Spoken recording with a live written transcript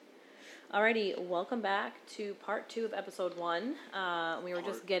Alrighty, welcome back to part 2 of episode 1. We were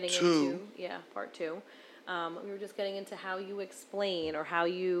just getting part 2. We were just getting into how you explain or how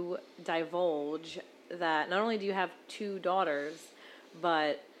you divulge that not only do you have 2 daughters,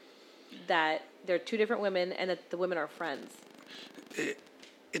 but that they're 2 different women and that the women are friends.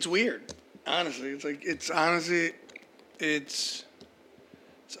 It's weird, honestly. It's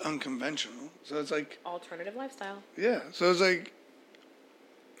unconventional. So it's like alternative lifestyle. Yeah. So it's like,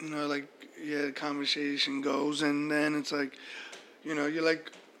 the conversation goes, and then it's like, you're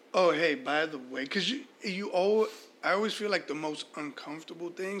like, oh, hey, by the way, because I always feel like the most uncomfortable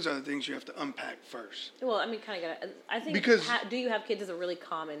things are the things you have to unpack first. Well, I mean, kind of I think because do you have kids is a really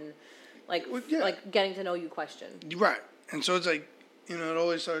common, like getting to know you question. Right, and so it's like, it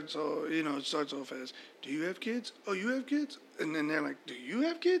always starts off as, do you have kids? Oh, you have kids? And then they're like, do you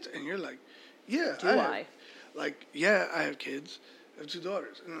have kids? And you're like, yeah, I have kids. I have 2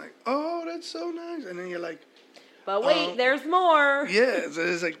 daughters. And they're like, oh, that's so nice. And then you're like, but wait, there's more. Yeah, so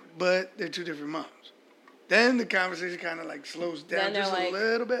it's like, but they're 2 different moms. Then the conversation kind of like slows down just a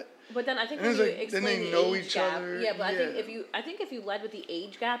little bit. But then I think when you explain then they know each other. Yeah, but yeah. I think if you led with the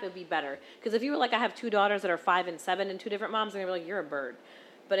age gap, it'd be better. Because if you were like, I have 2 daughters that are 5 and 7 and 2 different moms, then you're like, you're a bird.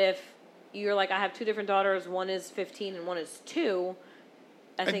 But if you're like, I have 2 different daughters, one is 15 and one is 2.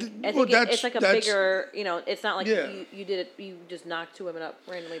 I think it's like a bigger, it's not like you did it, you just knocked 2 women up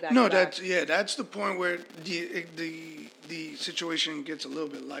randomly back. No, that's the point where the situation gets a little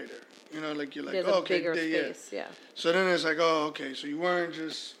bit lighter. Like you're like, there's a bigger space, yeah. So then it's like, oh, okay, so you weren't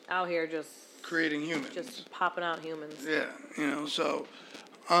just out here just creating humans, just popping out humans. Yeah, so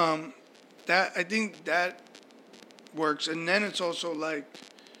that I think that works, and then it's also like,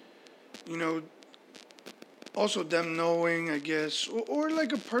 also them knowing, I guess, or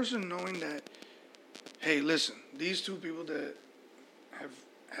like a person knowing that, hey, listen, these 2 people that have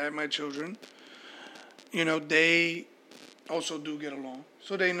had my children, they also do get along.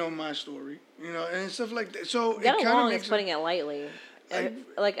 So they know my story, and stuff like that. So get along is putting it lightly. I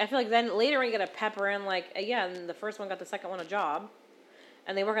feel like then later when you got to pepper in, and the first one got the second one a job,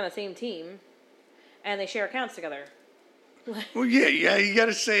 and they work on the same team, and they share accounts together. Well, yeah, you got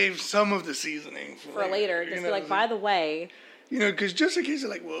to save some of the seasoning for later. Just be like, by the way. Because just in case they're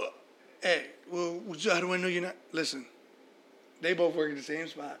like, well, hey, how do I know you're not? Listen, they both work at the same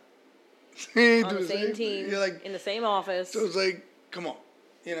spot. On the same team, you're like, in the same office. So it's like, come on.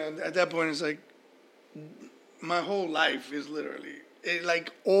 At that point, it's like, my whole life is literally, it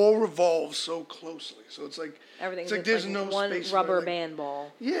like all revolves so closely. So it's like, everything's like there's no one space rubber for, band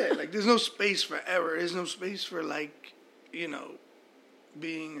ball. Yeah, like there's no space for error. There's no space for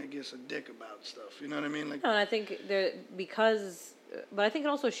being, I guess, a dick about stuff. You know what I mean? Like, no, and I think but I think it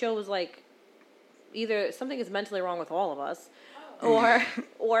also shows like either something is mentally wrong with all of us, or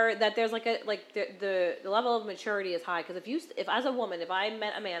that there's the level of maturity is high. Because if as a woman, if I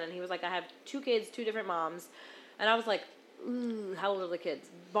met a man and he was like, I have 2 kids, 2 different moms, and I was like, ooh, how old are the kids?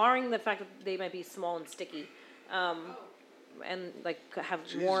 Barring the fact that they might be small and sticky, and like have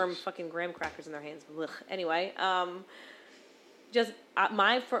warm fucking graham crackers in their hands. Ugh. Anyway,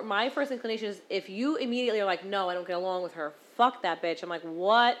 my first inclination is if you immediately are like, no, I don't get along with her. Fuck that bitch. I'm like,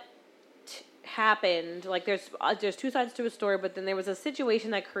 what happened? Like, there's 2 sides to a story, but then there was a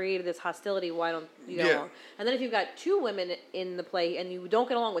situation that created this hostility. Why don't you get along? And then if you've got 2 women in the play and you don't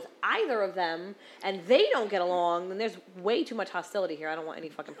get along with either of them, and they don't get along, then there's way too much hostility here. I don't want any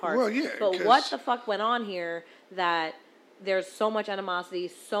fucking parts. Well, yeah, but what the fuck went on here that there's so much animosity,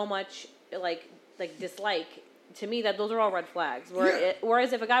 so much like dislike? To me, that those are all red flags.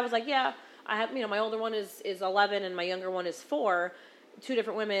 Whereas if a guy was like, yeah, I have, my older one is 11 and my younger one is 4, 2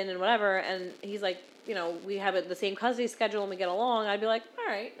 different women and whatever, and he's like, we have the same custody schedule and we get along, I'd be like, all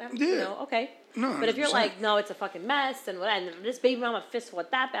right, okay. No, but if you're like, no, it's a fucking mess and this baby mama fistful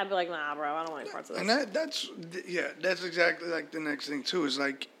with that, I'd be like, nah, bro, I don't want any parts of this. And that's exactly like the next thing too. Is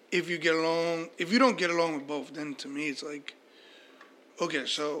like if you don't get along with both, then to me it's like, okay,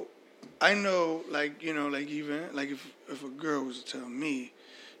 so I know, even if a girl was to tell me,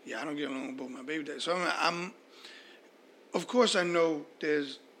 yeah, I don't get along with both my baby daddies. So I'm of course I know there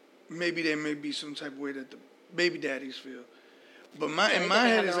may be some type of way that the baby daddies feel, but in my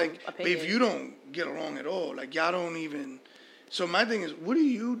head it's like, if you don't get along at all, like y'all don't even. So my thing is, what are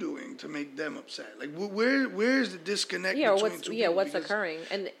you doing to make them upset? Like, where's the disconnect between 2 people? What's occurring?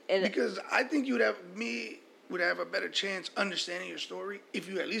 And because I think would have a better chance understanding your story if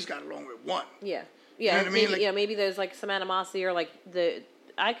you at least got along with one. Yeah. You know what I mean? Maybe, maybe there's like some animosity or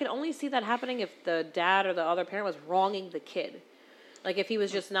I could only see that happening if the dad or the other parent was wronging the kid. Like if he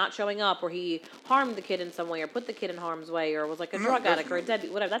was just not showing up, or he harmed the kid in some way, or put the kid in harm's way, or was like a drug addict or a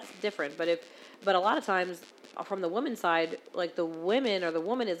deadbeat, whatever, that's different. But a lot of times from the woman's side, like the women or the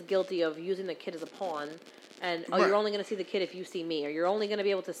woman is guilty of using the kid as a pawn. And, you're only going to see the kid if you see me, or you're only going to be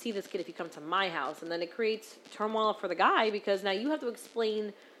able to see this kid if you come to my house. And then it creates turmoil for the guy, because now you have to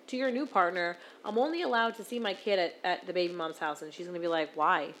explain to your new partner, I'm only allowed to see my kid at the baby mom's house. And she's going to be like,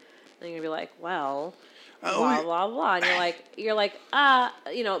 why? And you're going to be like, well, blah, blah, blah. And you're like,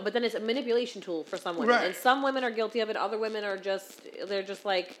 but then it's a manipulation tool for some women. Right. And some women are guilty of it. Other women are they're just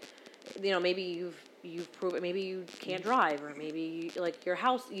like, maybe you've proven, maybe you can't drive, or maybe like your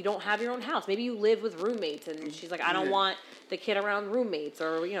house, you don't have your own house. Maybe you live with roommates, and she's like, I don't want the kid around roommates,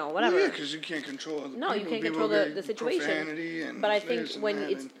 or whatever. Yeah, because you can't control other people. No, you can't control the situation. But I think when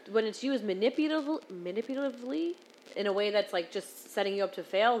it's used manipulatively in a way that's like just setting you up to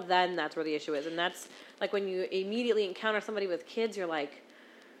fail, then that's where the issue is. And that's like when you immediately encounter somebody with kids, you're like,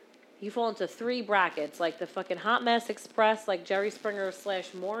 you fall into 3 brackets, like the fucking Hot Mess Express, like Jerry Springer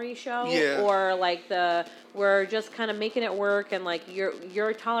 / Maury show, or like we're just kind of making it work, and like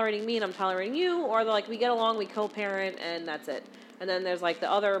you're tolerating me and I'm tolerating you, or like we get along, we co-parent, and that's it. And then there's like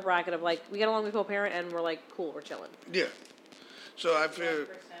the other bracket of like we get along, we co-parent, and we're like cool, we're chilling. Yeah. So I feel.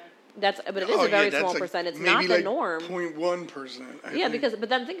 But it is a very small percent. It's not the norm. 0.1%. But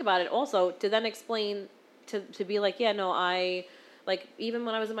then think about it also, to then explain to be like, like, even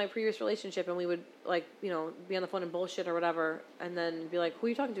when I was in my previous relationship and we would, like, be on the phone and bullshit or whatever, and then be like, who are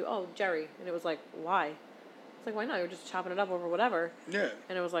you talking to? Oh, Jerry. And it was like, why? It's like, why not? You're just chopping it up over whatever. Yeah.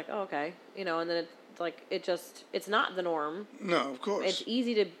 And it was like, oh, okay. And then it's like, it's not the norm. No, of course. It's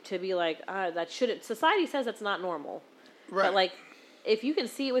easy to be like, that shouldn't, society says that's not normal. Right. But, like, if you can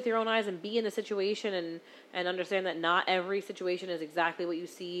see it with your own eyes and be in the situation and understand that not every situation is exactly what you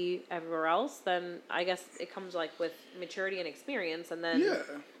see everywhere else, then I guess it comes like with maturity and experience, and then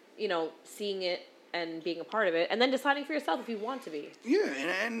seeing it and being a part of it, and then deciding for yourself if you want to be. Yeah,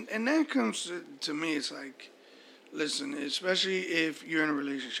 and that comes to me. It's like, listen, especially if you're in a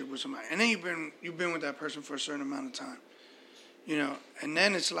relationship with somebody, and then you've been with that person for a certain amount of time, and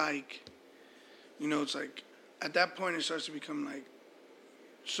then it's like, it's like at that point it starts to become like,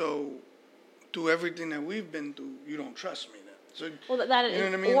 so, through everything that we've been through, you don't trust me then. So, you know what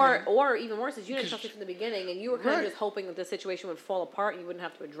I mean? Or even worse is you didn't trust me from the beginning, and you were kind of just hoping that the situation would fall apart and you wouldn't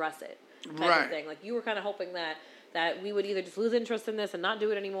have to address it. Type of thing. Like you were kind of hoping that we would either just lose interest in this and not do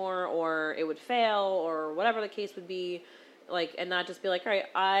it anymore, or it would fail, or whatever the case would be. Like, and not just be like, all right,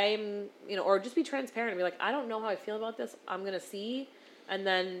 or just be transparent and be like, I don't know how I feel about this. I'm gonna see, and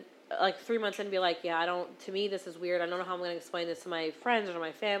then. Like 3 months in, be like, to me, this is weird. I don't know how I'm going to explain this to my friends or to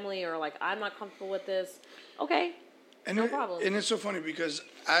my family, or like, I'm not comfortable with this. Okay. No problem. And it's so funny because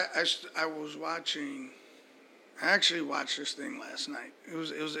I actually watched this thing last night. It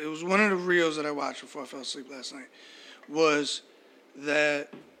was one of the reels that I watched before I fell asleep last night, was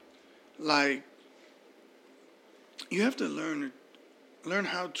that, like, you have to learn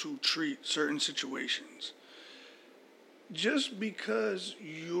how to treat certain situations. Just because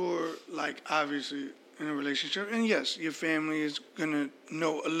you're, like, obviously in a relationship, and yes, your family is going to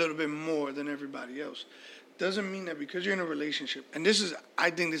know a little bit more than everybody else, doesn't mean that because you're in a relationship, and I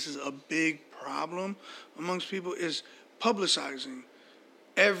think this is a big problem amongst people, is publicizing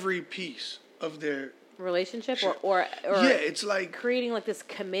every piece of their relationship or it's like creating like this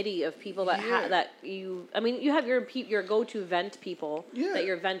committee of people that you have your go-to vent people that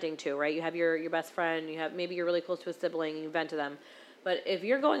you're venting to, right? You have your best friend, maybe you're really close to a sibling and you vent to them. But if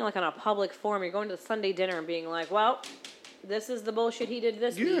you're going like on a public forum, you're going to the Sunday dinner and being like, well, this is the bullshit he did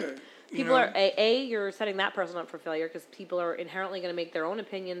this week. People are you're setting that person up for failure because people are inherently going to make their own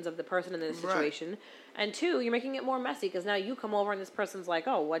opinions of the person in this situation. Right. And 2, you're making it more messy because now you come over and this person's like,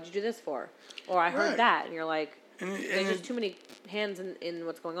 oh, what'd you do this for? Or I heard that. And you're like, there's just too many hands in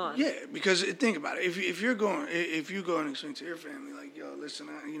what's going on. Yeah, because think about it. If you go and explain to your family, like, yo, listen,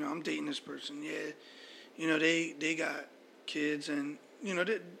 I'm dating this person. Yeah, they got kids, and,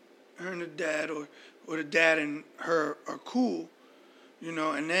 her and the dad or the dad and her are cool,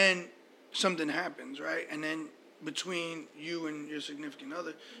 and then something happens, right? And then between you and your significant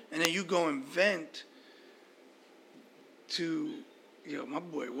other, and then you go and vent to, my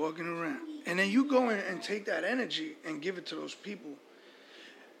boy walking around. And then you go in and take that energy and give it to those people.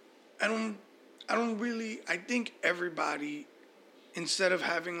 I think everybody, instead of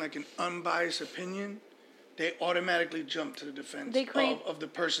having like an unbiased opinion, they automatically jump to the defense of the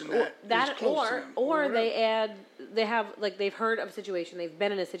person that is close to them. Or they've heard of a situation, they've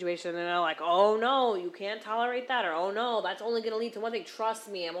been in a situation, and they're like, oh no, you can't tolerate that, or oh no, that's only going to lead to one thing, trust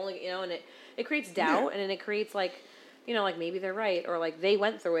me, I'm only, and it creates doubt, and then it creates like you know, like maybe they're right, or like they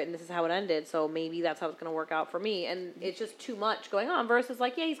went through it and this is how it ended, so maybe that's how it's going to work out for me. And it's just too much going on versus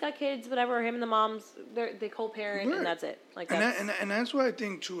like, yeah, he's got kids, whatever. Him and the moms, they co-parent, Right. and that's it. Like that's... And that's why I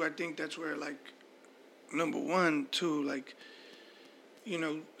think too. I think that's where like number one too, like, you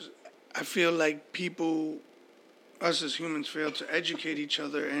know, I feel like people, us as humans, fail to educate each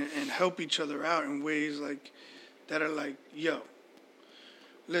other and help each other out in ways like that are like, yo,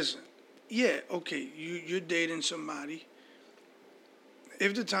 listen, yeah, okay, you're dating somebody.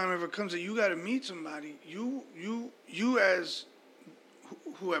 If the time ever comes that you got to meet somebody, you as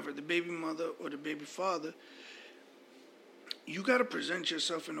whoever, the baby mother or the baby father, you got to present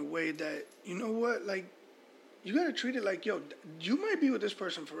yourself in a way that, you know what, like, you got to treat it like, yo, you might be with this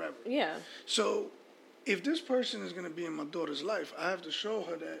person forever. Yeah. So if this person is going to be in my daughter's life, I have to show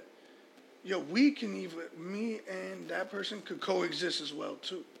her that, yo, me and that person could coexist as well,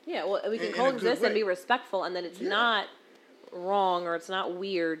 too. Yeah, well, we can coexist and be respectful, and then it's not wrong or it's not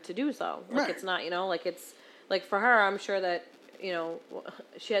weird to do so. Like, it's not, you know, like, it's, like, for her, I'm sure that, you know,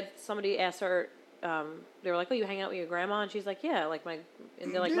 she had somebody ask her, they were like, oh, you hang out with your grandma? And she's like, yeah, like,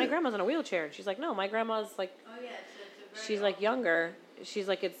 and they're like, my grandma's in a wheelchair. And she's like, no, my grandma's, like, she's, like, younger. She's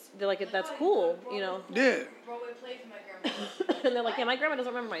like, they're like, that's cool, you know? Yeah. Broadway play for my grandma. And they're like, yeah, my grandma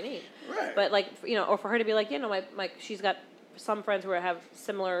doesn't remember my name. Right. But, like, you know, or for her to be like, you know, she's got some friends who have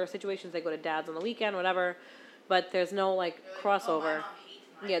similar situations. They go to dad's on the weekend, whatever. But there's no, like, crossover.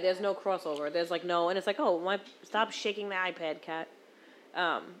 Yeah, there's no crossover. There's, like, no, and it's like, oh, stop shaking the iPad, cat.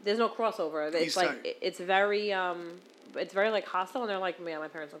 There's no crossover. It's like, it's very, like, hostile, and they're like, man, my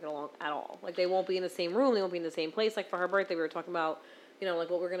parents don't get along at all. Like, they won't be in the same room, they won't be in the same place. Like, for her birthday, we were talking about, you know, like,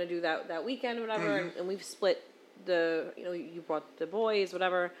 what we're going to do that weekend or whatever, and we've split you know, you brought the boys,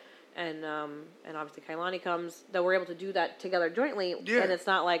 whatever, and obviously Kailani comes, that we're able to do that together jointly, and it's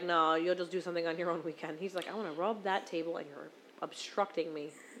not like, no, you'll just do something on your own weekend. He's like, I want to rub that table, and you're obstructing me.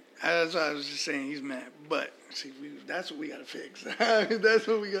 That's what I was just saying. He's mad, but see, that's what we gotta fix. That's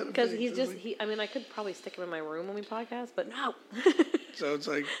what we gotta fix. Because he's just I mean, I could probably stick him in my room when we podcast, but no. So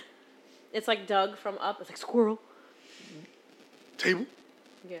it's like Doug from Up. It's like squirrel. Table.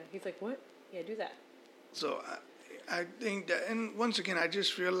 Yeah, he's like, what? Yeah, do that. So I think that, and once again, I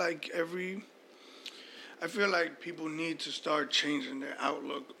just feel like I feel like people need to start changing their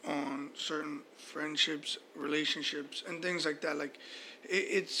outlook on certain friendships, relationships, and things like that. Like,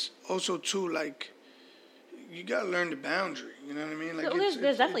 it's also too, like, you gotta learn the boundary. You know what I mean? Like,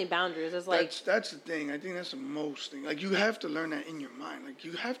 there's definitely boundaries. It's like that's the thing. I think that's the most thing. Like, you have to learn that in your mind. Like,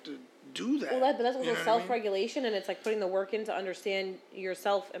 you have to do that. Well, but that's also self-regulation, and it's like putting the work in to understand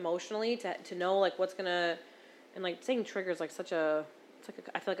yourself emotionally, to know like what's gonna, and like saying triggers like such a. It's like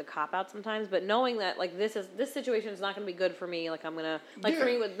I feel like a cop out sometimes, but knowing that like this situation is not going to be good for me. Like I'm gonna for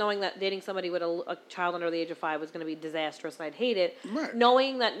me, with knowing that dating somebody with a child under the age of 5 was going to be disastrous and I'd hate it. Right.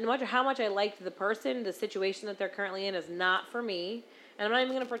 Knowing that no matter how much I liked the person, the situation that they're currently in is not for me, and I'm not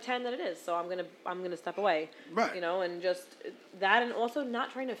even going to pretend that it is. So I'm gonna step away. Right. You know, and just that, and also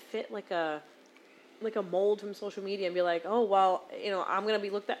not trying to fit like a mold from social media and be like, oh well, you know, I'm going to be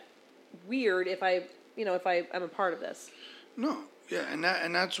looked at weird if I'm a part of this. No. Yeah, and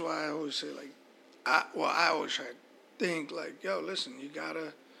that's why I always say, like, I always try to think, like, yo, listen, you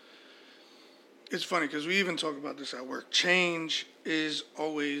gotta, it's funny, because we even talk about this at work. Change is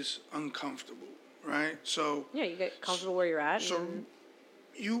always uncomfortable, right? So... Yeah, you get comfortable where you're at. So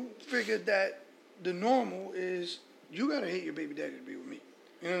you figured that the normal is you gotta hate your baby daddy to be with me.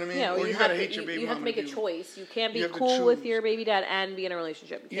 You know what I mean? Yeah, or you gotta hate your baby mama. You have to make a choice. You can't be you cool with your baby dad and be in a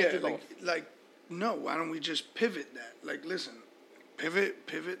relationship. You can't do both. like, no, why don't we just pivot that? Like, listen...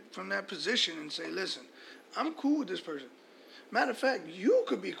 Pivot from that position and say, listen, I'm cool with this person. Matter of fact, you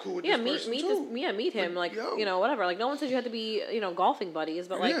could be cool with this person too. Meet him, like you know, whatever. Like, no one says you have to be, you know, golfing buddies,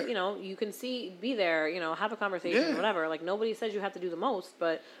 but like, you know, you can be there, you know, have a conversation, whatever. Like, nobody says you have to do the most,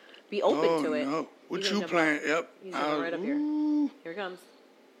 but be open to it. No, what you playing? Yep. He's right up here. Here he comes.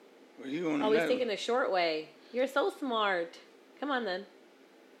 Well, he's taking the short way. You're so smart. Come on, then.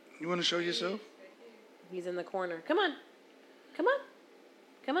 You want to show yourself? He's in the corner. Come on. Come on.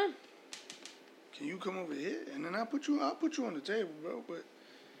 Can you come over here? And then I'll put you on the table, bro. But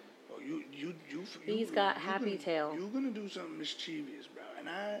he's got happy tail. You're gonna do something mischievous, bro. And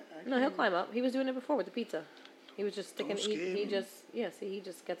I no, he'll climb up. He was doing it before with the pizza. He was just sticking. He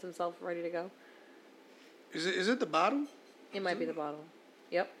just gets himself ready to go. Is it the bottom? It might be the bottom.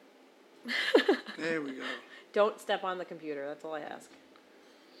 Yep. There we go. Don't step on the computer. That's all I ask.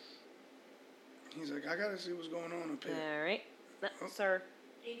 He's like, I gotta see what's going on up here. All right, sir.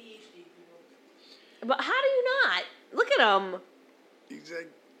 ADHD people. But how do you not? Look at him. He's like,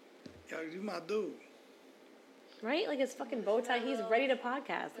 yo, you my dude. Right? Like his fucking bow tie. He's ready to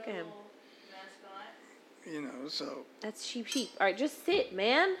podcast. Look at him. Mascot. You know, so. That's sheep. All right, just sit,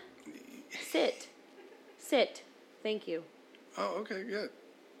 man. Sit. Thank you. Oh, okay, good.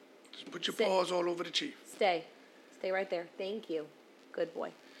 Just put your Sit. paws all over the chief. Stay right there. Thank you. Good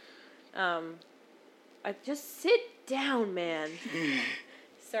boy. I just sit down, man.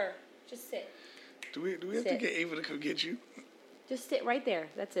 Sir, just sit. Do we have to Sit. get Ava to come get you? Just sit right there.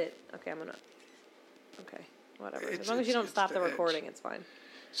 That's it. Okay, Okay, whatever. As long as you It's don't stop the the edge. recording, it's fine.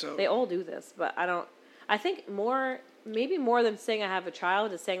 So They all do this, but I don't. I think maybe more than saying I have a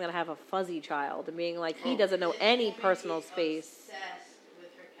child is saying that I have a fuzzy child and being like he doesn't know any This woman personal is space. Obsessed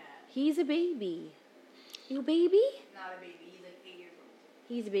with her cat. He's a baby. You baby? Not a baby. He's like 8 years old.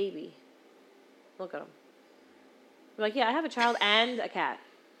 He's a baby. Look at him. We're like, yeah, I have a child and a cat.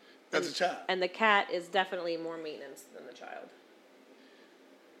 that's a child. And the cat is definitely more maintenance than the child.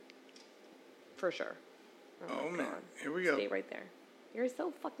 For sure. Oh, my man. God. Here we go. Stay right there. You're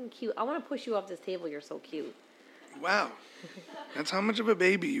so fucking cute. I want to push you off this table. You're so cute. Wow. That's how much of a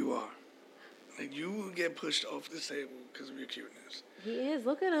baby you are. Like, you will get pushed off this table because of your cuteness. He is.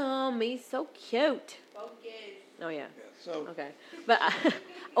 Look at him. He's so cute. Focus. Oh, yeah. Yeah, so, Okay. But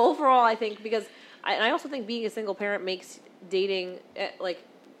overall, I think because I also think being a single parent makes dating like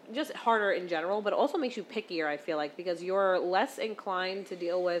just harder in general, but it also makes you pickier, I feel like, because you're less inclined to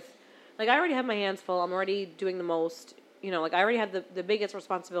deal with, like, I already have my hands full. I'm already doing the most, like, I already have the biggest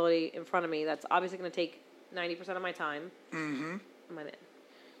responsibility in front of me that's obviously going to take 90% of my time. mm-hmm. I'm in.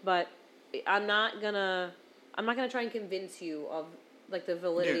 But I'm not gonna try and convince you of, like, the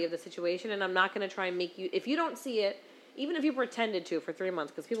validity Yeah. of the situation, and I'm not gonna try and make you, if you don't see it, even if you pretended to for 3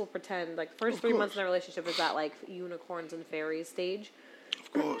 months, because people pretend, like, first Of 3 months course. in a relationship is that, like, unicorns and fairies stage.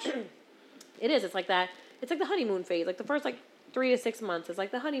 Of course. It is. It's like that. It's like the honeymoon phase. Like, the first, like, 3 to 6 months is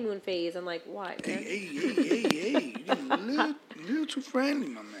like the honeymoon phase, and, like, why, man? Hey. You're a little too friendly,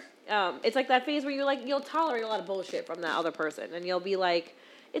 my man. It's like that phase where you'll tolerate a lot of bullshit from that other person, and you'll be like,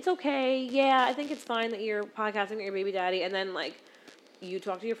 it's okay, yeah, I think it's fine that you're podcasting with your baby daddy, and then, like, you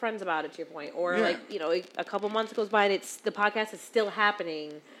talk to your friends about it, to your point, or, Yeah. like, a couple months goes by and the podcast is still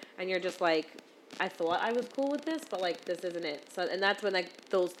happening, and you're just like, I thought I was cool with this, but, like, this isn't it. So, and that's when, like,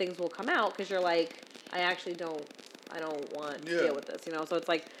 those things will come out, because you're like, I don't want to Yeah. deal with this, So it's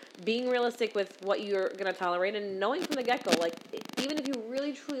like being realistic with what you're going to tolerate and knowing from the get-go, like, even if you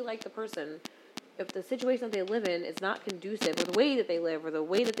really truly like the person, if the situation that they live in is not conducive, or the way that they live, or the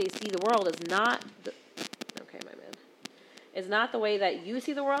way that they see the world is not okay, my man, is not the way that you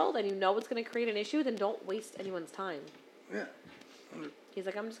see the world, and it's going to create an issue, then don't waste anyone's time. Yeah. He's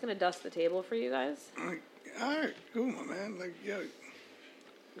like, I'm just going to dust the table for you guys. I'm like, all right, cool, my man. Like, yo.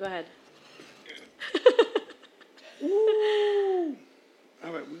 Go ahead. Ooh.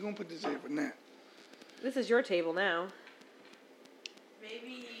 All right, we're going to put this here for now. This is your table now. Maybe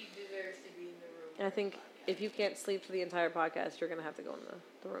he deserves to be in the room. And I think if you can't sleep for the entire podcast, you're going to have to go in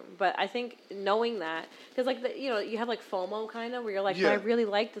the room. But I think knowing that, because, like, you have, like, FOMO kind of, where you're like, Yeah. but I really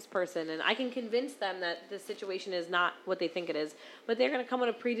like this person, and I can convince them that this situation is not what they think it is, but they're going to come with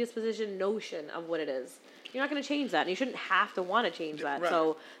a predisposition notion of what it is. You're not going to change that, and you shouldn't have to want to change that. Right.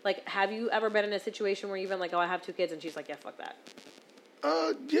 So, like, have you ever been in a situation where you've been like, oh, I have 2 kids, and she's like, yeah, fuck that?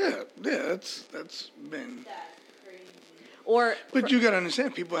 Yeah, that's been. That's crazy. Or, But you gotta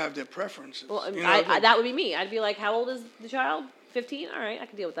understand, people have their preferences. well, like, that would be me. I'd be like, how old is the child? 15? All right, I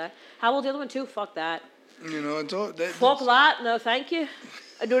can deal with that. How old the other one, too? Fuck that. it's all that. Fuck that. No, thank you.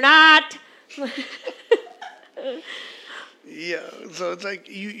 I do not. Yeah, so it's like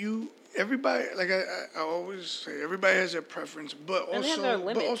everybody, like I always say, everybody has their preference, but And they have also, their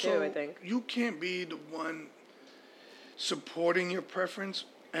limit, but also, too, I think. you can't be the one supporting your preference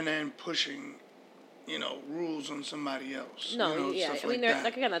and then pushing, rules on somebody else. No, yeah. stuff I mean, that.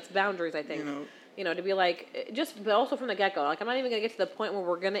 like, again, that's boundaries, I think. You know. To be like, but also from the get-go. Like, I'm not even going to get to the point where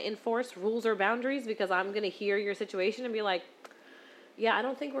we're going to enforce rules or boundaries, because I'm going to hear your situation and be like, yeah, I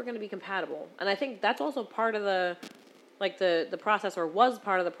don't think we're going to be compatible. And I think that's also part of the process, or was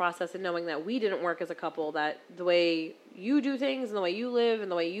part of the process, in knowing that we didn't work as a couple, that the way you do things and the way you live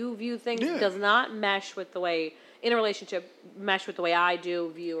and the way you view things Yeah. does not mesh with the way, in a relationship, mesh with the way I do,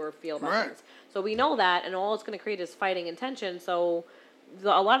 view, or feel about Right. things. So we know that, and all it's going to create is fighting and tension. So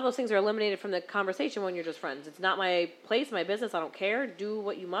a lot of those things are eliminated from the conversation when you're just friends. It's not my place, my business, I don't care, do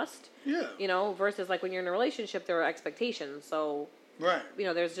what you must. Yeah. Versus, like, when you're in a relationship, there are expectations. So, Right.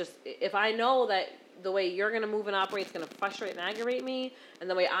 there's just, if I know that the way you're going to move and operate is going to frustrate and aggravate me, and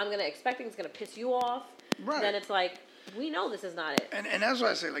the way I'm going to expect things is going to piss you off, Right. then it's like, we know this is not it. And that's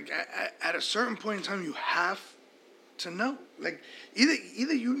why I say, like, at a certain point in time, you have to know. Like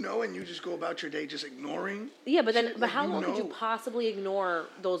either you know and you just go about your day just ignoring. Yeah, but then, shit, but like, how you long could you know. possibly ignore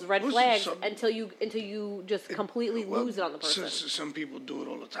those red Listen, flags some- until you just completely Well, lose it on the person? Some people do it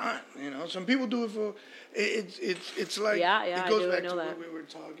all the time. You know, some people do it for. It's like Yeah, it I goes do back know to that. what we were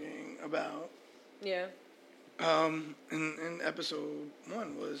talking about. Yeah. In episode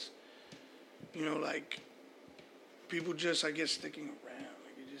 1 was, you know, like people just I guess sticking around.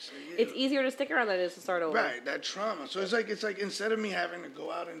 Like you just say, yeah, It's easier to stick around than it is to start over. right, that trauma. So it's like instead of me having to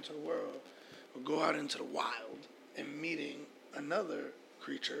go out into the world or go out into the wild and meeting another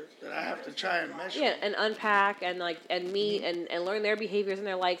creature that I have to try and mesh Yeah, with. and unpack and meet and learn their behaviors and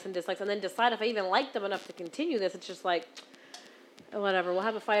their likes and dislikes and then decide if I even like them enough to continue this. It's just like, whatever, we'll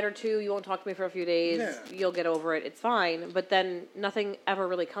have a fight or two, you won't talk to me for a few days, Yeah. you'll get over it, it's fine. But then nothing ever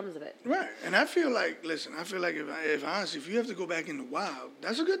really comes of it. Right, and I feel like if honestly, if you have to go back in the wild,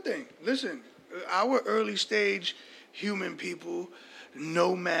 that's a good thing. Listen, our early stage human people,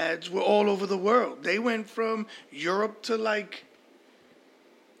 nomads, were all over the world. They went from Europe to like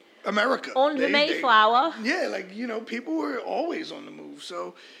America. On the Mayflower. Yeah, like you know, people were always on the move.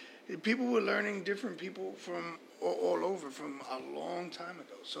 So people were learning different people from all over from a long time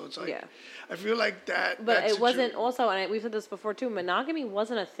ago. So it's like, Yeah. I feel like that. But that it wasn't situ- also, and we've said this before too, monogamy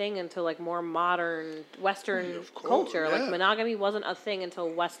wasn't a thing until like more modern Western Of course, culture. yeah. Like monogamy wasn't a thing until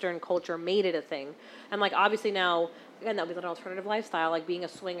Western culture made it a thing. And like obviously now, again, that would be an alternative lifestyle, like being a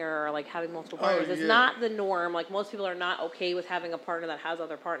swinger or like having multiple partners. It's yeah. not the norm. Like most people are not okay with having a partner that has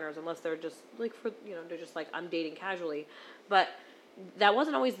other partners unless they're just like they're just like, I'm dating casually. But that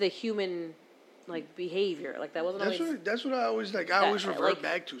wasn't always the human like behavior. Like that wasn't always. That's what I always like. I that- always revert like-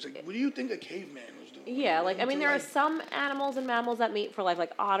 back to. It's like, what do you think a caveman was doing? Yeah, like I mean, there are Like, some animals and mammals that mate for life,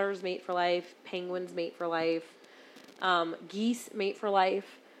 like otters mate for life, penguins mate for life, geese mate for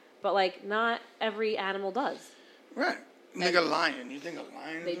life, but like not every animal does. right. Like a lion. You think a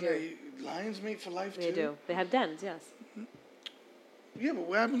lion? They do. Lions mate for life They too. do. They have dens, yes. Yeah, but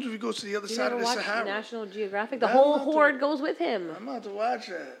what happens if he goes to the other You side never of the watch Sahara? National Geographic? The I'm whole about to- horde goes with him. I'm about to watch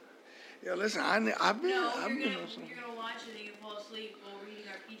that. Yo, listen, I've been. No, I've you're been gonna on some- you're gonna watch it and you fall asleep while reading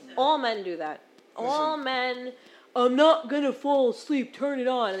our pizza. All men do that. All men. I'm not gonna fall asleep. Turn it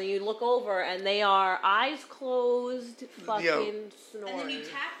on, and then you look over, and they are eyes closed, fucking and snoring. then you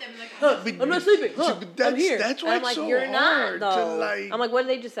tap them like, But- I'm not sleeping. but Huh, that's- I'm here. that's why and I'm it's like, so you're hard not to, though. like- I'm like, what did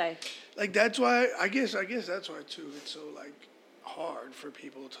they just say? Like that's why I guess that's why too. It's so like hard for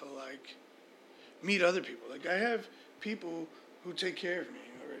people to like meet other people. Like I have people who take care of me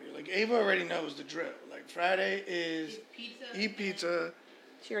already. Like Ava already knows the drill. Like Friday is eat pizza,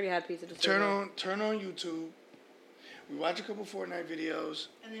 She already had pizza. Just turn on YouTube. We watch a couple Fortnite videos,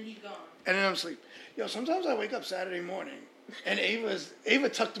 and then he's gone. and then I'm asleep. Yo, sometimes I wake up Saturday morning, and Ava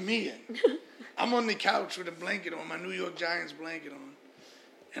tucked me in. I'm on the couch with a blanket on, my New York Giants blanket on,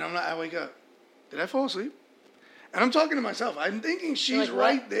 and I wake up. Did I fall asleep? And I'm talking to myself. I'm thinking she's like,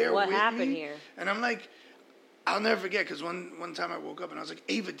 right there what with happened me. here? And I'm like, I'll never forget because one time I woke up and I was like,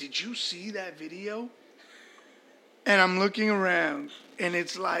 Ava, did you see that video? And I'm looking around, and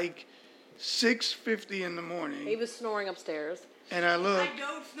it's like 6:50 in the morning. Ava's snoring upstairs. And I look, I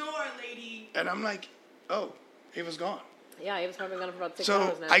don't snore, lady. and I'm like, oh, Ava's gone. Yeah, Ava's probably been gone for about 6 So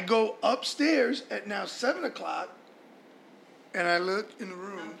hours now. I go upstairs at now 7 o'clock, and I look in the I'm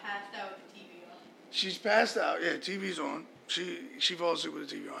room. passed out with the TV on. She's passed out. Yeah, TV's on. She falls asleep with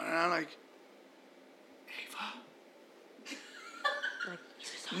the TV on, and I'm like, Ava.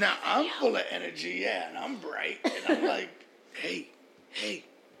 Now I'm full of energy, yeah, and I'm bright, and I'm like, hey.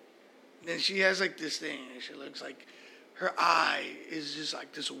 Then she has like this thing, and she looks like her eye is just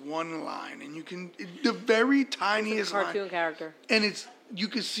like this one line, and you can the very tiniest Cartoon line, character. and it's you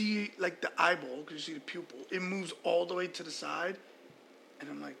can see like the eyeball, because you see the pupil. It moves all the way to the side, and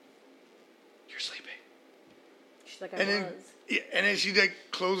I'm like, you're sleeping. She's like, I And then, was. yeah, and then she like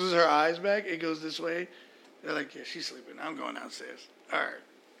closes her eyes back. It goes this way. They're like, yeah, she's sleeping. I'm going downstairs. All right.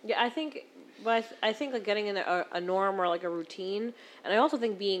 Yeah, I think, but I think like getting in a norm or like a routine, and I also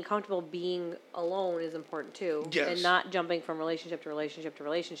think being comfortable being alone is important too. Yes. And not jumping from relationship to relationship to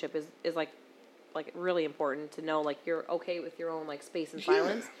relationship is like really important to know like you're okay with your own like space and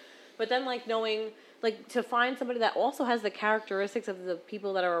silence. Yeah. But then like knowing like to find somebody that also has the characteristics of the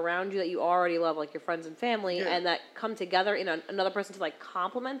people that are around you that you already love, like your friends and family, Yeah. and that come together in another person to like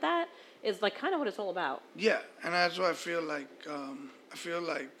complement that is like kind of what it's all about. Yeah, and that's why I feel like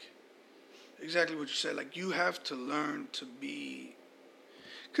exactly what you said. Like you have to learn to be,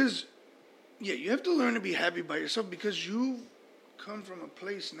 because yeah, you have to learn to be happy by yourself, because you come from a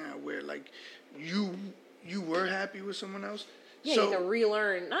place now where like you were happy with someone else. Yeah, you had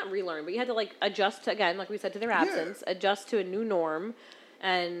to not relearn, but you had to like adjust to, again, like we said, to their absence, adjust to a new norm,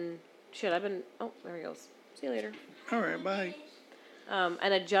 and shit, oh, there he goes. See you later. All right, bye.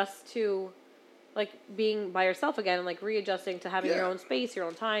 And adjust to, like, being by yourself again, and like readjusting to having your own space, your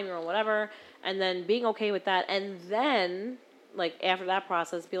own time, your own whatever, and then being okay with that, and then, like, after that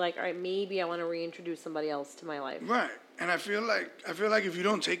process, be like, all right, maybe I want to reintroduce somebody else to my life. Right, and I feel like if you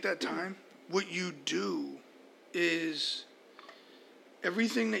don't take that time, what you do is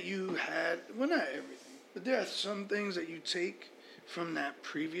everything that you had, well, not everything, but there are some things that you take from that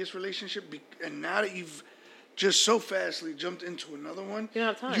previous relationship, and now that you've just so fastly jumped into another one, you don't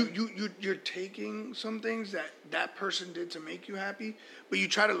have time. You're taking some things that person did to make you happy, but you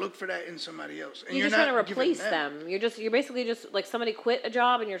try to look for that in somebody else, and you're just not trying to replace them. You're basically just like somebody quit a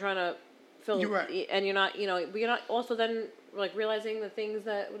job, and you're trying to fill. You're right. And you're not, but you're not also then like realizing the things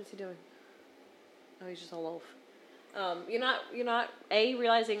that, what is he doing? Oh, he's just a loaf. You're not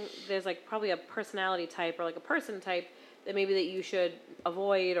realizing there's like probably a personality type or like a person type that maybe that you should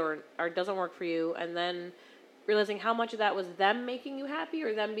avoid or doesn't work for you, and then realizing how much of that was them making you happy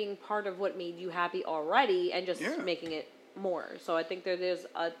or them being part of what made you happy already and just making it more. So I think there's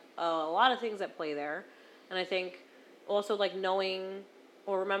a lot of things at play there. And I think also like knowing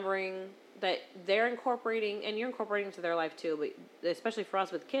or remembering that they're incorporating, and you're incorporating into their life too, but especially for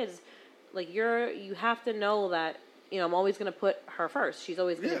us with kids, like you have to know that, I'm always going to put her first. She's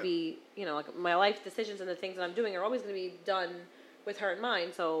always going to be, like my life decisions and the things that I'm doing are always going to be done with her in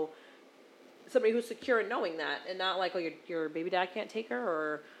mind. So somebody who's secure in knowing that, and not like, oh, your baby dad can't take her,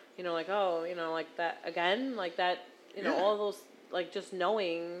 or, like, oh, like that again, like that, all those, like just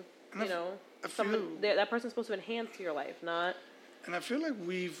knowing, that person's supposed to enhance your life, not. And I feel like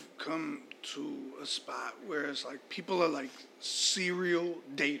we've come to a spot where it's like people are like serial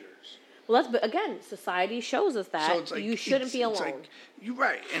daters. Well, but again, society shows us that, so it's like, you shouldn't be alone. It's like, you're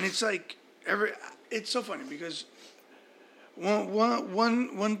right, and it's like it's so funny because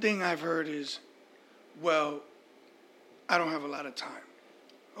one thing I've heard is, well, I don't have a lot of time.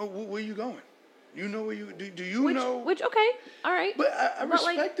 Oh, where are you going? You know where you do you know? Which okay, all right. But I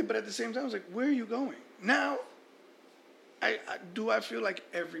respect it, but at the same time, I was like, where are you going now? I feel like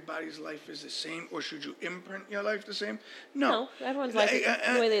everybody's life is the same, or should you imprint your life the same? No, everyone's life,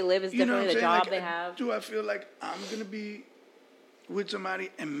 the way they live is different. The job they have. Do I feel like I'm gonna be with somebody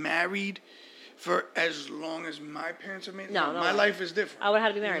and married for as long as my parents have made? No, my life is different. I would have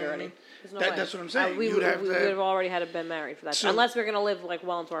had to be married already. There's no way. That's what I'm saying. We would have already had to been married for that, unless we're gonna live like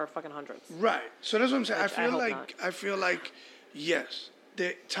well into our fucking hundreds. Right. So that's what I'm saying. I feel like yes,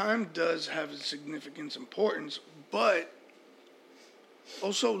 the time does have a significant importance, but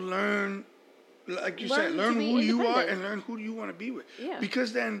also learn, like you said, learn who you are and learn who you want to be with. Yeah.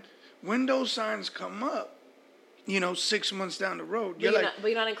 Because then when those signs come up, 6 months down the road, but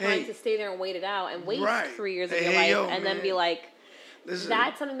you're not inclined to stay there and wait it out and waste 3 years of your life and then be like,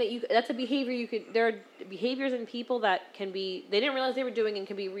 that's something that's a behavior there are behaviors in people that can be, they didn't realize they were doing and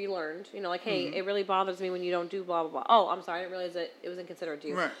can be relearned. Like, hey, it really bothers me when you don't do blah, blah, blah. Oh, I'm sorry, I didn't realize that it was inconsiderate to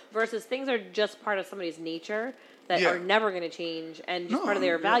you. Right. Versus things are just part of somebody's nature that are never going to change, and just part of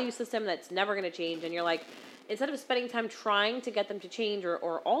their value system that's never going to change. And you're like, instead of spending time trying to get them to change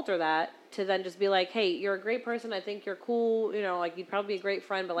or alter that, to then just be like, hey, you're a great person, I think you're cool, like you'd probably be a great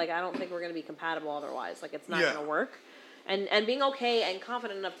friend, but like I don't think we're going to be compatible otherwise. Like it's not going to work. And being okay and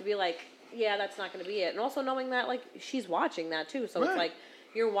confident enough to be like, yeah, that's not going to be it. And also knowing that like she's watching that too. So it's like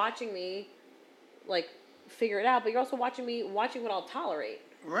you're watching me like figure it out, but you're also watching what I'll tolerate.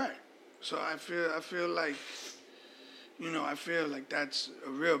 Right. So I feel like I feel like that's a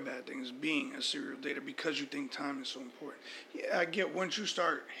real bad thing, is being a serial dater because you think time is so important. Yeah, I get once you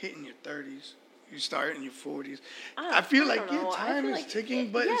start hitting your 30s, you start hitting your 40s. I feel like time is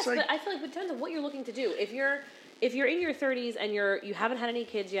ticking, but it's like... But I feel like it depends on what you're looking to do. If you're in your 30s and you haven't had any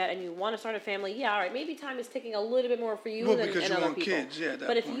kids yet and you want to start a family, all right, maybe time is ticking a little bit more for you than other people. Well, because you want kids,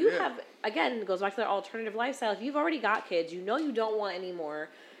 But if you have, again, it goes back to that alternative lifestyle. If you've already got kids, you don't want any more,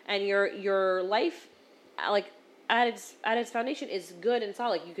 and your life, like, at its foundation is good and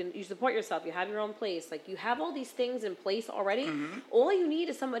solid. You support yourself. You have your own place. Like you have all these things in place already. Mm-hmm. All you need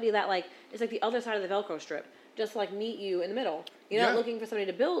is somebody that like is like the other side of the Velcro strip, just to, like meet you in the middle. You're not looking for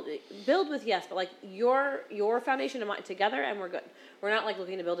somebody to build with, yes, but like your foundation and mine together, and we're good. We're not like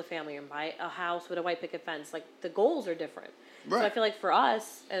looking to build a family and buy a house with a white picket fence. Like the goals are different. Right. So I feel like for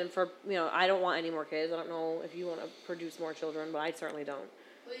us and for I don't want any more kids. I don't know if you want to produce more children, but I certainly don't.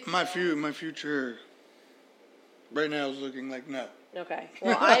 My future. Right now is looking like no. Okay.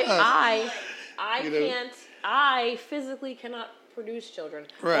 Well, I can't. I physically cannot produce children.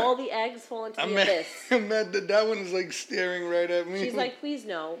 Right. All the eggs fall into the I'm mad, abyss. I'm mad that one is like staring right at me. She's like, please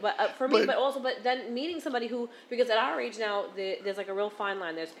no. But for me, but then meeting somebody who, because at our age now, there's like a real fine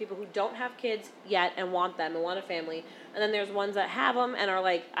line. There's people who don't have kids yet and want them and want a family. And then there's ones that have them and are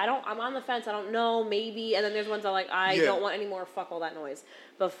like, I'm on the fence, I don't know, maybe. And then there's ones that are like, I don't want any more, fuck all that noise.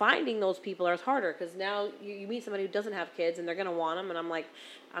 But finding those people is harder because now you meet somebody who doesn't have kids and they're going to want them. And I'm like,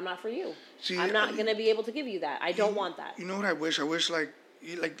 I'm not for you. See, I'm not going to be able to give you that. I don't want that. You know what I wish? I wish like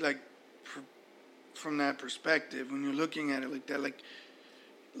from that perspective, when you're looking at it like that, like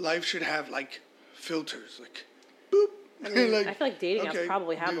life should have like filters, like boop. I mean, like, I feel like dating apps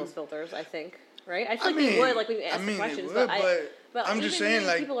probably have those filters. I think, right? I feel like they would, like when you ask the questions. But I'm just saying,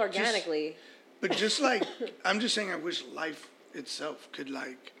 like, people organically. But just like I'm just saying, I wish life itself could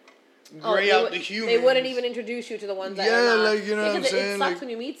like gray out the humans. They wouldn't even introduce you to the ones that are not. Like, you know what I'm saying? It sucks when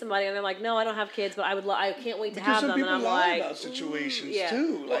you meet somebody and they're like, no, I don't have kids, but I can't wait to have them. And I'm like, about situations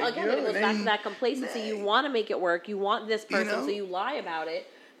too. Well, like, again, it goes back to that complacency. You want to make it work. You want this person, so you lie about it.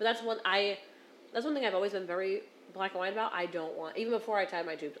 But that's one thing I've always been very black and white about. I don't want, even before I tied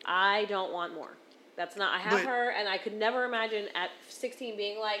my tubes, I don't want more. That's not, I have her, and I could never imagine at 16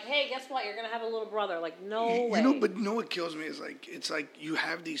 being like, hey, guess what? You're going to have a little brother. Like, no way. You know, but you know what kills me is like, it's like you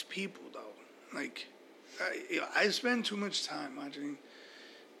have these people, though. Like, I spend too much time watching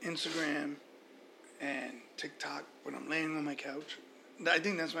Instagram and TikTok when I'm laying on my couch. I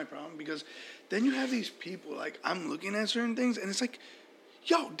think that's my problem, because then you have these people, like, I'm looking at certain things, and it's like,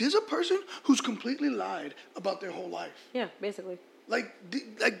 yo, there's a person who's completely lied about their whole life. Yeah, basically. Like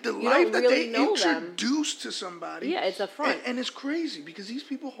the life that they introduce to somebody. Yeah, it's a front. And it's crazy because these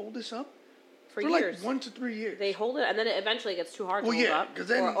people hold this up for years. Like 1 to 3 years. They hold it, and then it eventually gets too hard to hold up.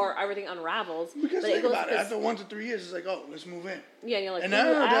 Then, or everything unravels. Because think about it. After 1 to 3 years, it's like, oh, let's move in. Yeah, and you're like, and now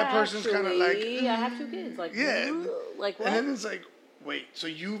that person's kind of like, I have 2 kids. Like, like what? And then it's like, wait, so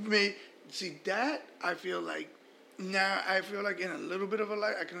you've made, see that, I feel like, now I feel like in a little bit of a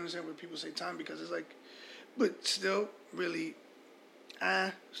light, I can understand where people say time, because it's like, but still really,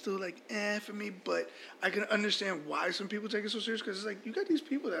 still like, for me, but I can understand why some people take it so serious, because it's like, you got these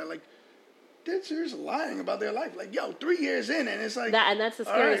people that are like, dead serious lying about their life. Like, yo, 3 years in, and it's like... And that's the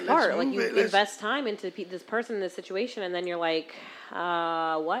scariest part. Like, you invest time into this person, this situation, and then you're like,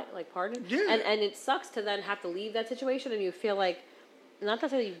 what? Like, pardon? Yeah. And it sucks to then have to leave that situation, and you feel like, not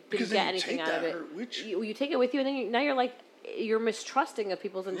that you didn't get anything out of it. You take it with you, and then now you're like, you're mistrusting of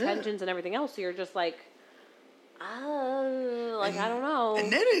people's intentions and everything else, so you're just like... I don't know.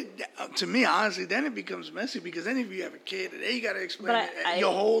 And then to me, honestly, then it becomes messy, because then if you have a kid, and then you got to explain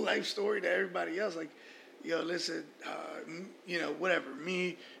your whole life story to everybody else. Like, yo, listen, whatever.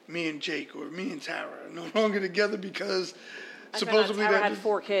 Me and Jake, or me and Tara are no longer together because supposedly Tara had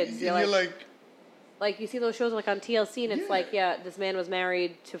 4 kids. And you're like you see those shows like on TLC, and it's like, this man was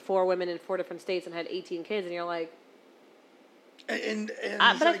married to 4 women in 4 different states and had 18 kids, and you're like. But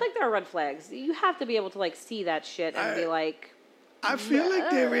I feel like there are red flags. You have to be able to like see that shit and be like. I feel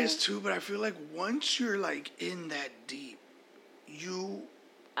like there is too, but I feel like once you're like in that deep,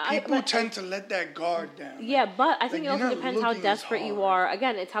 people tend to let that guard down. Yeah, but I think it also depends how desperate you are.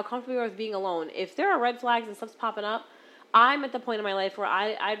 Again, it's how comfortable you are with being alone. If there are red flags and stuff's popping up, I'm at the point in my life where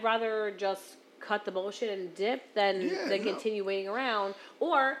I'd rather just cut the bullshit and dip than continue waiting around.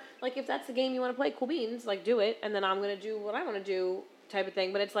 Or, like, if that's the game you want to play, cool beans, like, do it, and then I'm going to do what I want to do type of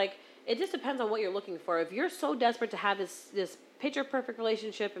thing. But it's like, it just depends on what you're looking for. If you're so desperate to have this picture-perfect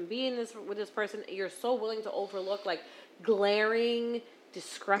relationship and be in this with this person, you're so willing to overlook, like, glaring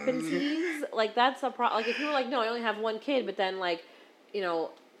discrepancies, like, that's a problem. Like, if you were like, no, I only have 1 kid, but then, like,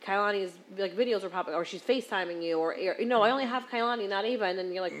 Kailani's like videos are popping, or she's FaceTiming you, or no, I only have Kailani, not Ava, and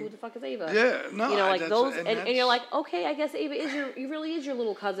then you're like, who the fuck is Ava? Yeah, no, like those, and you're like, okay, I guess Ava really is your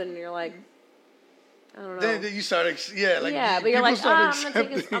little cousin, and you're like, I don't know. Then you start, but you're like, I'm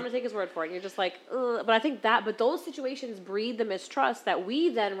gonna take his word for it, and you're just like, ugh. But I think but those situations breed the mistrust that we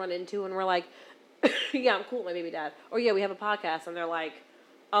then run into, and we're like, yeah, I'm cool with my baby dad, or yeah, we have a podcast, and they're like,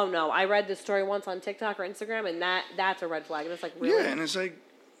 oh no, I read this story once on TikTok or Instagram, and that's a red flag, and it's like, really? Yeah, and it's like,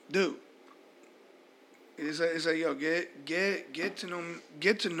 dude, it's like yo, get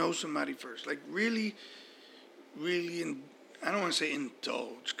to know somebody first. Like really, I don't want to say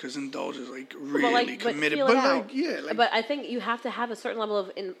indulge, because indulge is like really committed. But I think you have to have a certain level of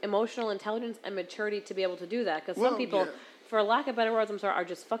emotional intelligence and maturity to be able to do that. Because some people, for lack of better words, I'm sorry, are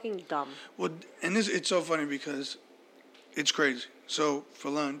just fucking dumb. Well, and it's so funny because it's crazy. So for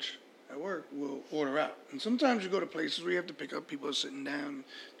lunch at work, we'll order out, and sometimes you go to places where you have to pick up people are sitting down,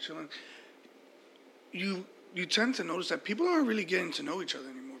 chilling. You tend to notice that people aren't really getting to know each other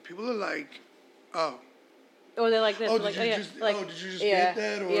anymore. People are like, oh, Or they're like this. Oh, they're did like, you yeah, just like, oh, did you just yeah, get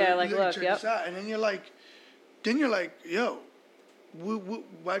that? Or yeah, like, look, check yep. this out. And then you're like, yo,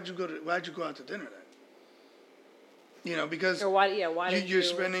 why'd you go out to dinner then? You know, because Or why did you're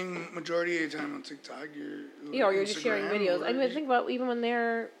spending majority of your time on TikTok. Or you're just sharing videos. I mean, think about even when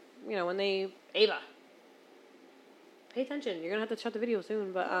they're, Ava. Pay attention. You're gonna have to shut the video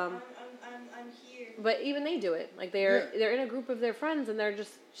soon, but I'm here. But even they do it. Like they're in a group of their friends and they're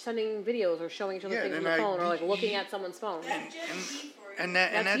just sending videos or showing each other things on the phone or like looking at someone's phone. That's just me for you. And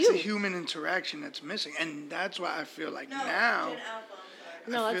that's you. a human interaction that's missing, and that's why I feel like No, now. Gen Alpha,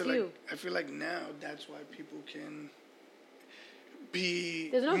 I'm sorry. No, I that's feel you. Like, I feel like now that's why people can be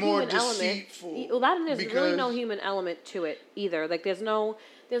There's no more human deceitful. element. Well, that and there's really no because- human element to it either. Like there's no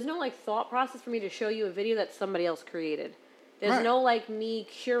like thought process for me to show you a video that somebody else created. There's Right. no like me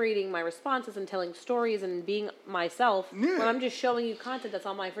curating my responses and telling stories and being myself Yeah. when I'm just showing you content that's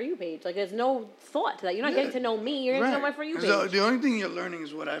on my For You page. Like there's no thought to that. You're not getting to know me. You're getting to know my For You page. So the only thing you're learning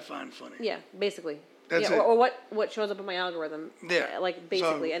is what I find funny. Yeah, basically. That's yeah, it. or what shows up in my algorithm. Yeah. Like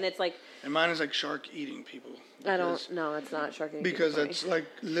basically, So- and it's like And mine is like shark eating people. I don't. No, it's not sharking. Because people that's like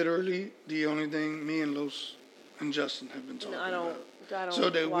literally the only thing me and Los and Justin have been talking No, I don't. about. I don't. So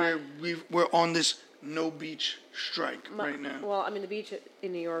that why- we're on this no beach strike right now. Well, I mean, the beach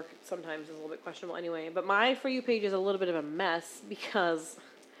in New York sometimes is a little bit questionable anyway. But my For You page is a little bit of a mess because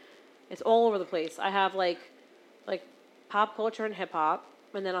it's all over the place. I have like pop culture and hip hop,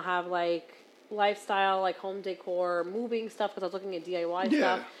 and then I'll have like lifestyle, like home decor, moving stuff because I was looking at DIY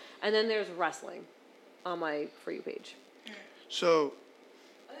Yeah. stuff, and then there's wrestling on my For You page. So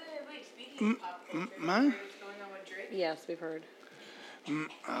Wait, speaking of pop culture, mine? what's going on with Drake? Yes, we've heard.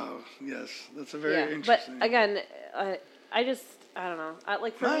 oh yes, that's a very Yeah, but interesting. again, I don't know.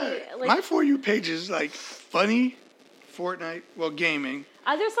 Like for me, like my For You page is like funny, Fortnite, gaming.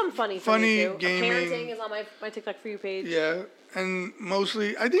 there's some funny for me too. gaming. Parenting is on my TikTok For You page. Yeah, and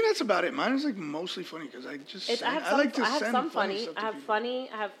mostly, I think that's about it. Mine is like mostly funny because I just It's, send, I have I some, like to I have send some funny. stuff to I have people. funny.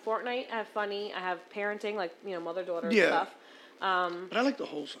 I have Fortnite. I have funny. I have parenting, like mother daughter Yeah. stuff. But I like the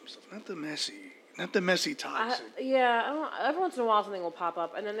wholesome stuff, not the messy toxic. Yeah, I don't, every once in a while something will pop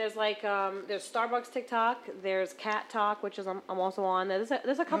up, and then there's like there's Starbucks TikTok. There's Cat Talk, which is I'm also on. There's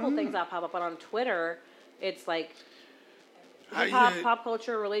a couple things that pop up, but on Twitter, it's like pop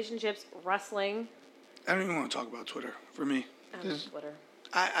culture, relationships, wrestling. I don't even want to talk about Twitter for me. I love Twitter.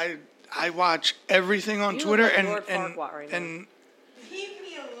 I watch everything on You look Twitter like and Lord Farquaad right now. Leave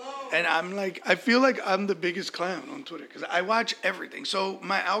me alone. and I'm like, I feel like I'm the biggest clown on Twitter because I watch everything. So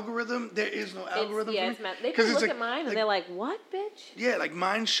my algorithm, there is no algorithm. It's for me, meant. They 'cause can it's look like- at mine like- and they're like, "What, bitch?" Yeah, like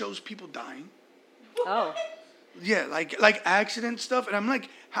mine shows people dying. Oh, Yeah, like accident stuff, and I'm like,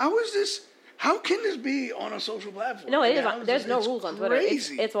 how is this? How can this be on a social platform? no, it Like, is. how There's this- no it's rules on Twitter.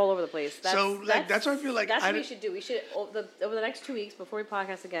 Crazy. It's all over the place. So, like, that's why I feel like that's I what we don't- should do. We should over the next 2 weeks before we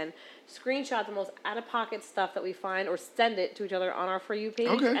podcast again, screenshot the most out of pocket stuff that we find or send it to each other on our For You page,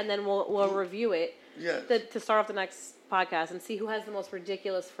 Okay. and then we'll review it. Yes. To start off the next podcast and see who has the most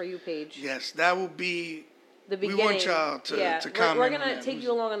ridiculous For You page. Yes, that will be. The We beginning. want y'all to comment We're on gonna that. take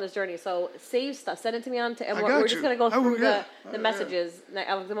you along on this journey. So save stuff, send it to me on, and I we're got just you. gonna go I will, through yeah. the messages,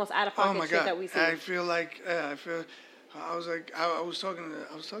 of the most out of Oh pocket my shit god! that we see. I feel like I was like I was talking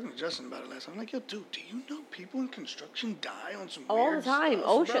to Justin about it last time. I'm like, yo, dude, do you know people in construction die on some All the weird time. stuff,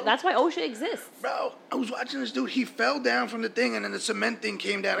 OSHA. bro? That's why OSHA exists. Bro, I was watching this dude. He fell down from the thing, and then the cement thing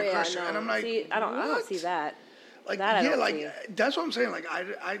came down and crushed him. And I'm like, see, I don't what? see that. Like, That I yeah, don't like see. that's what I'm saying. Like,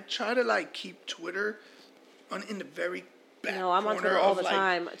 I try to like keep Twitter in the very back No, I'm on corner Twitter all of, the like,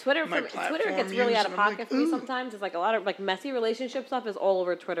 time. Twitter my Twitter platform gets really use, out of and I'm pocket like, for me ooh. sometimes. It's like a lot of like messy relationship stuff is all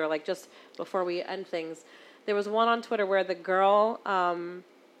over Twitter. Like just before we end things, there was one on Twitter where the girl,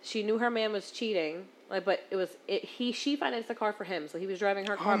 she knew her man was cheating. Like, but she financed the car for him, so he was driving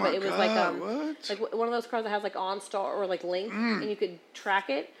her car. Oh my but it was like God, what? like one of those cars that has like OnStar or like Link, and you could track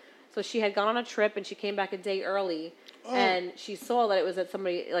it. So she had gone on a trip and she came back a day early, and she saw that it was at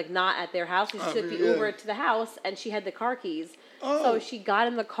somebody like not at their house. So she took the yeah. Uber to the house, and she had the car keys. Oh. So she got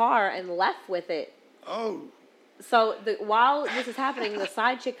in the car and left with it. Oh, So while this is happening, the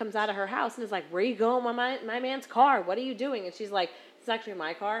side chick comes out of her house and is like, "Where are you going with my man's car? What are you doing?" And she's like, "It's actually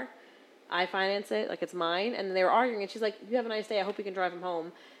my car. I finance it. Like, it's mine." And they were arguing, and she's like, "You have a nice day. I hope you can drive him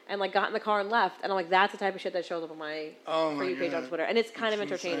home." And like got in the car and left. And I'm like, that's the type of shit that shows up on my Oh For my You page on God. Twitter. And it's kind of It's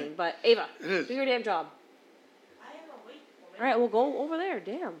entertaining. insane. But Ava, It is. do your damn job. I am awake. All right, we'll go over there.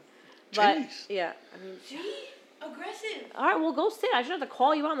 Damn. But Jeez. yeah, I mean, See? Aggressive. all right, well, go sit. I shouldn't have to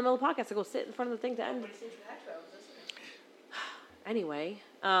call you out in the middle of the podcast to go sit in front of the thing to end. But since you had to, I was listening. Anyway,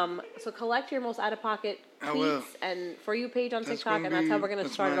 so collect your most out of pocket I will. tweets and For You page on That's TikTok, gonna and that's how be- we're gonna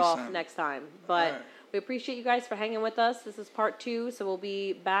that's start it my off assignment. next time. But Alright. We appreciate you guys for hanging with us. This is part 2, so we'll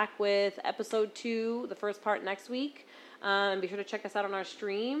be back with episode 2, the first part next week. Be sure to check us out on our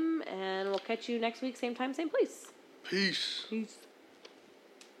stream, and we'll catch you next week, same time, same place. Peace. Peace.